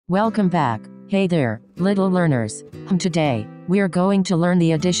Welcome back. Hey there, little learners. Today, we are going to learn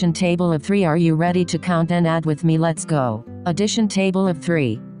the addition table of 3. Are you ready to count and add with me? Let's go. Addition table of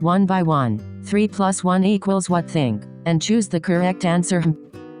 3, 1 by 1. 3 plus 1 equals what? Think, and choose the correct answer.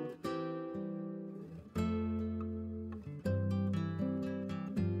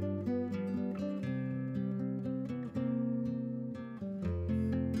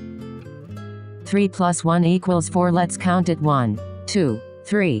 3 plus 1 equals 4. Let's count it. 1, 2,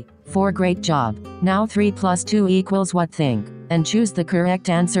 3, 4. Great job. Now 3 plus 2 equals what? Think, and choose the correct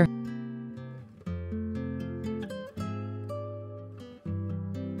answer.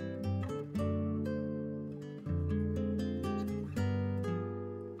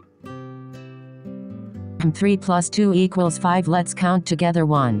 3 plus 2 equals 5. Let's count together.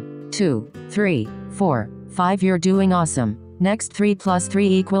 1, 2, 3, 4, 5. You're doing awesome. Next, 3 plus 3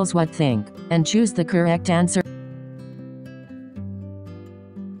 equals what? Think, and choose the correct answer.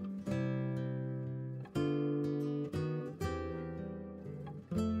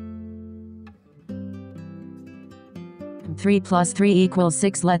 3 plus 3 equals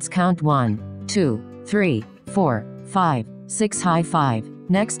 6. Let's count. 1, 2, 3, 4, 5, 6. High five.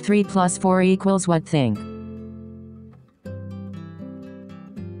 Next, 3 plus 4 equals what? Think.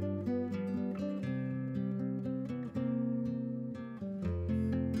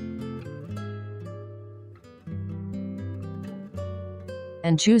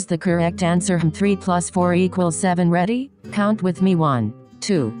 'And choose the correct answer. 3 plus 4 equals 7. Ready? Count with me. 1,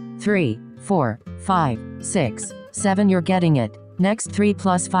 2, 3, 4, 5, 6, 7. You're getting it. Next, 3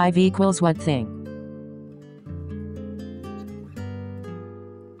 plus 5 equals what? Think.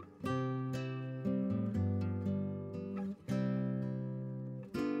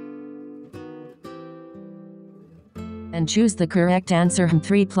 'And choose the correct answer.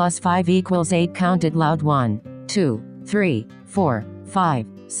 3 plus 5 equals 8. Count it loud. 1, 2, 3, 4, 5,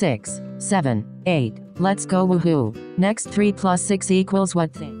 6, 7, 8. Let's go. Woohoo. Next, 3 plus 6 equals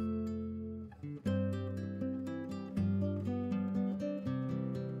what? Think.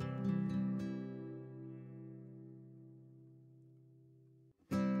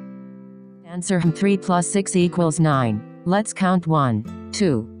 3 plus 6 equals 9. Let's count. 1,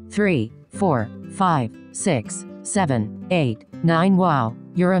 2, 3, 4, 5, 6, 7, 8, 9. Wow,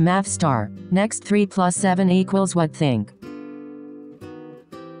 you're a math star. Next, 3 plus 7 equals what? Think.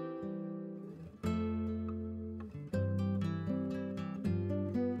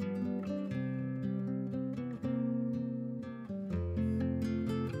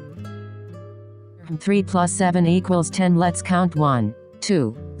 3 plus 7 equals 10. Let's count. 1,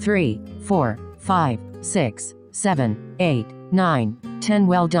 2, 3, 4, 5, 6, 7, 8, 9, 10.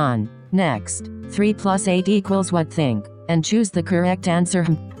 Well done. Next, 3 plus 8 equals what? Think, and choose the correct answer.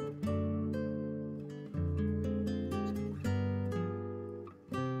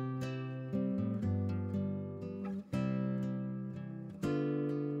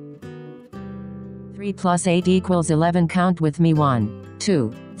 3 plus 8 equals 11. Count with me. 1,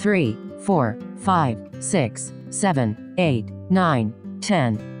 2, 3, 4, 5, 6, 7, 8, 9,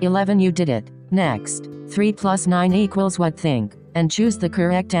 10, 11. You did it. Next, 3 plus 9 equals what? Think, and choose the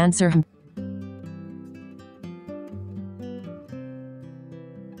correct answer.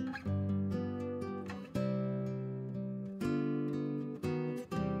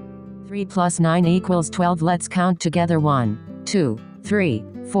 3 plus 9 equals 12. Let's count together. 1, 2, 3,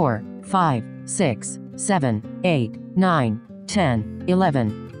 4, 5, 6, 7, 8, 9, 10,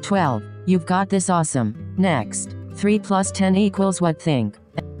 11, 12. You've got this. Awesome. Next, 3 plus 10 equals what? Think.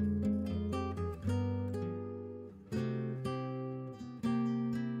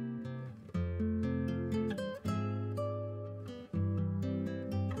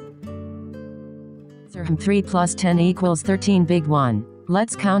 3 plus 10 equals 13. Big one.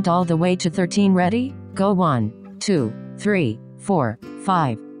 Let's count all the way to 13. Ready? Go. 1, 2, 3, 4,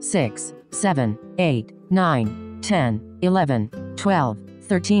 5, 6, 7, 8, 9, 10, 11, 12,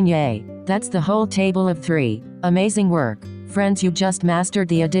 13. Yay! That's the whole table of 3. Amazing work. Friends, you just mastered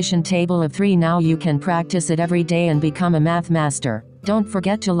the addition table of 3. Now you can practice it every day and become a math master. Don't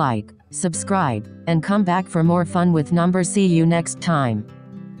forget to like, subscribe, and come back for more fun with numbers. See you next time.